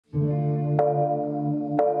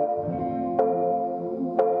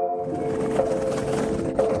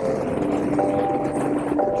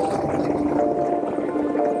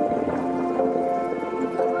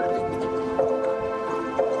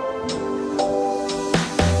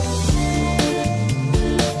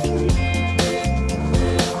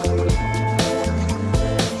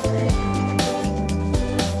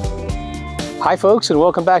Hi folks, and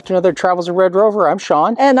welcome back to another Travels of Red Rover. I'm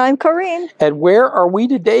Shawn. And I'm Corinne. And where are we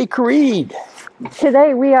today, Corinne?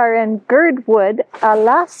 Today we are in Girdwood,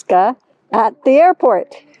 Alaska at the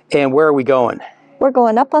airport. And where are we going? We're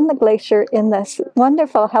going up on the glacier in this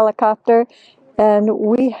wonderful helicopter, and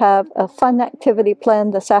we have a fun activity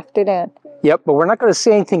planned this afternoon. Yep, but we're not going to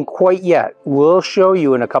say anything quite yet. We'll show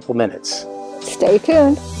you in a couple minutes. Stay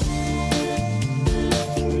tuned.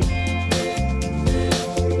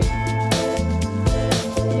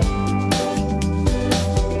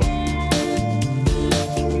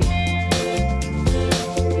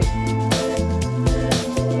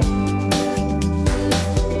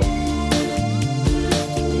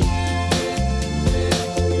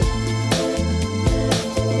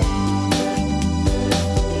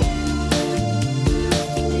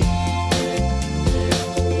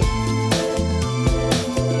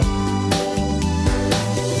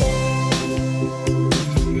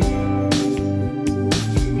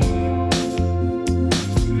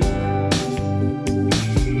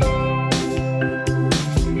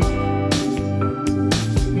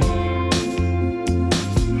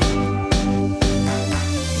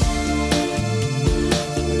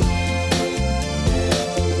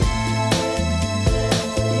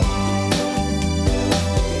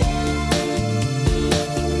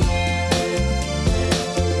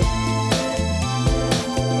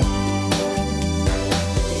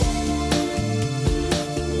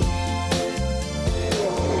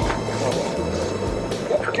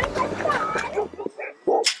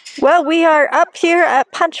 Well, we are up here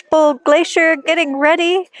at Punchbowl Glacier getting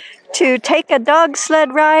ready to take a dog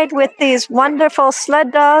sled ride with these wonderful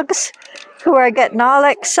sled dogs who are getting all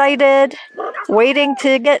excited, waiting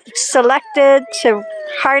to get selected to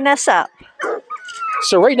harness up.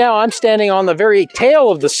 So right now I'm standing on the very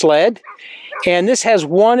tail of the sled, and this has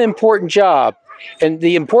one important job. And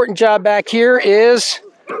the important job back here is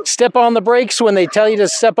step on the brakes when they tell you to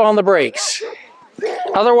step on the brakes.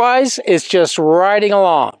 Otherwise, it's just riding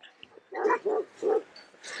along.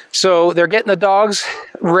 So they're getting the dogs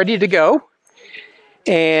ready to go,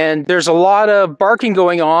 and there's a lot of barking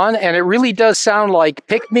going on, and it really does sound like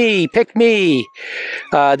pick me, pick me.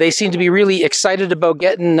 They seem to be really excited about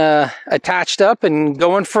getting attached up and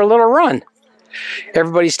going for a little run.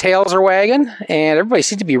 Everybody's tails are wagging, and everybody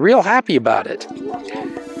seems to be real happy about it.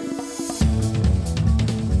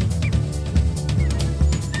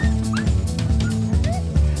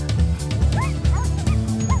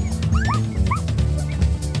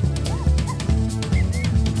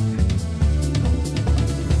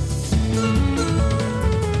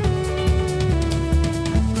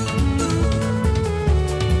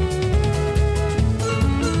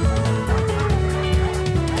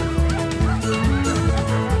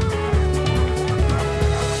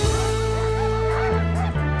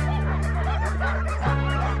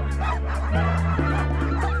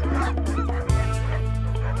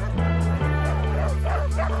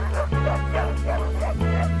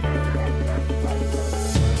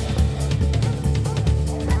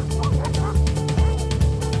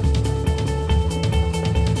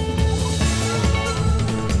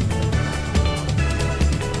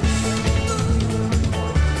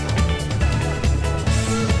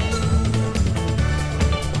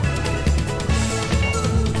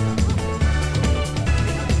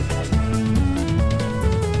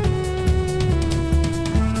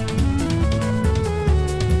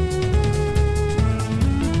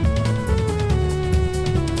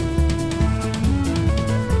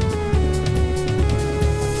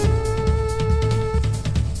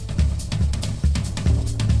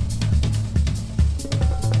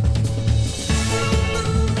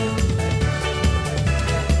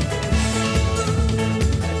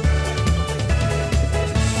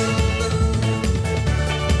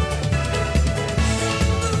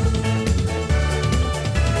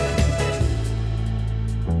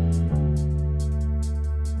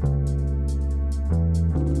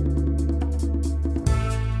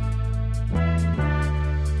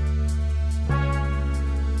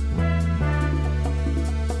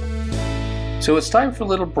 So it's time for a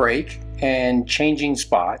little break and changing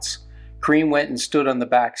spots. Corinne went and stood on the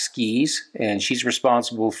back skis, and she's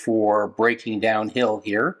responsible for braking downhill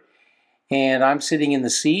here. And I'm sitting in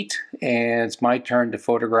the seat, and it's my turn to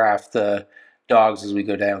photograph the dogs as we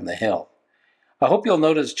go down the hill. I hope you'll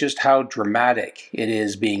notice just how dramatic it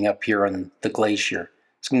is being up here on the glacier.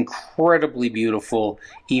 It's incredibly beautiful,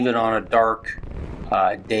 even on a dark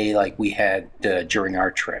day like we had during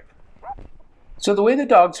our trip. So the way the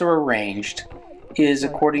dogs are arranged is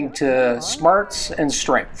according to smarts and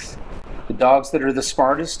strength. The dogs that are the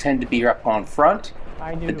smartest tend to be up on front,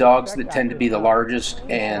 The dogs that tend to be the largest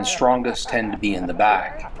and strongest tend to be in the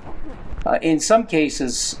back. In some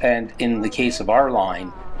cases, and in the case of our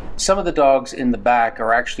line, some of the dogs in the back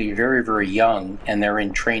are actually very, very young and they're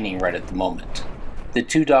in training right at the moment. The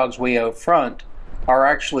two dogs way out front are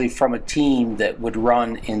actually from a team that would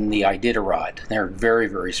run in the Iditarod. They're very,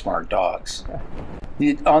 very smart dogs.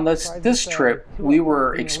 On this trip, we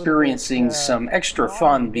were experiencing some extra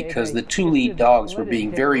fun because the two lead dogs were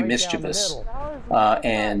being very mischievous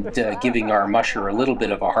and giving our musher a little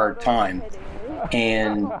bit of a hard time.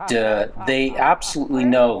 And they absolutely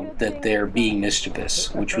know that they're being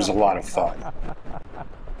mischievous, which was a lot of fun.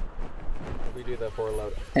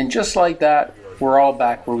 And just like that, we're all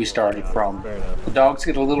back where we started from. The dogs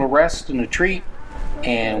get a little rest and a treat,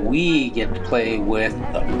 and we get to play with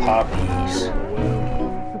the puppies.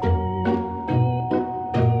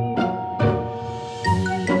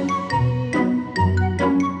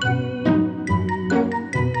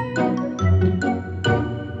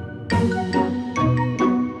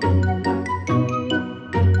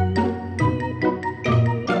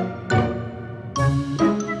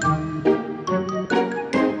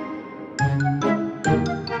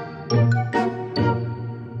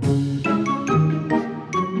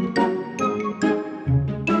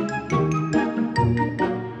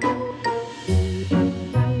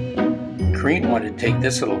 Corinne wanted to take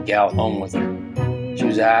this little gal home with her. She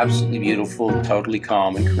was absolutely beautiful, totally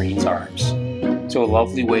calm in Corinne's arms. So a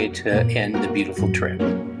lovely way to end the beautiful trip.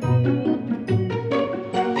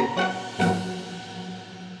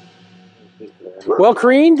 Well,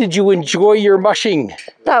 Corinne, did you enjoy your mushing?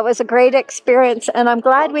 That was a great experience, and I'm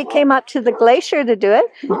glad we came up to the glacier to do it.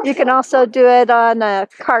 You can also do it on a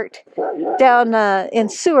cart down in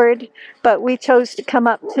Seward, but we chose to come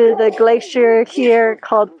up to the glacier here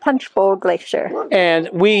called Punchbowl Glacier. And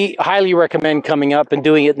we highly recommend coming up and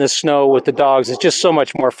doing it in the snow with the dogs. It's just so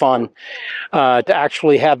much more fun to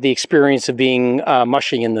actually have the experience of being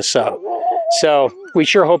mushing in the snow. So we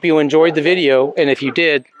sure hope you enjoyed the video, and if you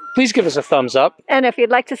did, please give us a thumbs up. And if you'd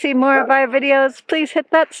like to see more of our videos, please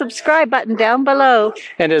hit that subscribe button down below.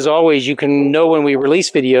 And as always, you can know when we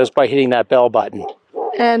release videos by hitting that bell button.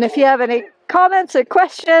 And if you have any comments or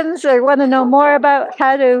questions or want to know more about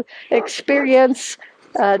how to experience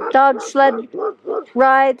dog sled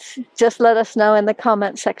rides, just let us know in the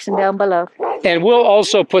comment section down below. And we'll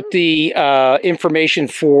also put the information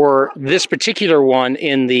for this particular one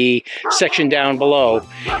in the section down below.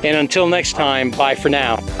 And until next time, bye for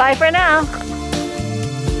now. Bye for now.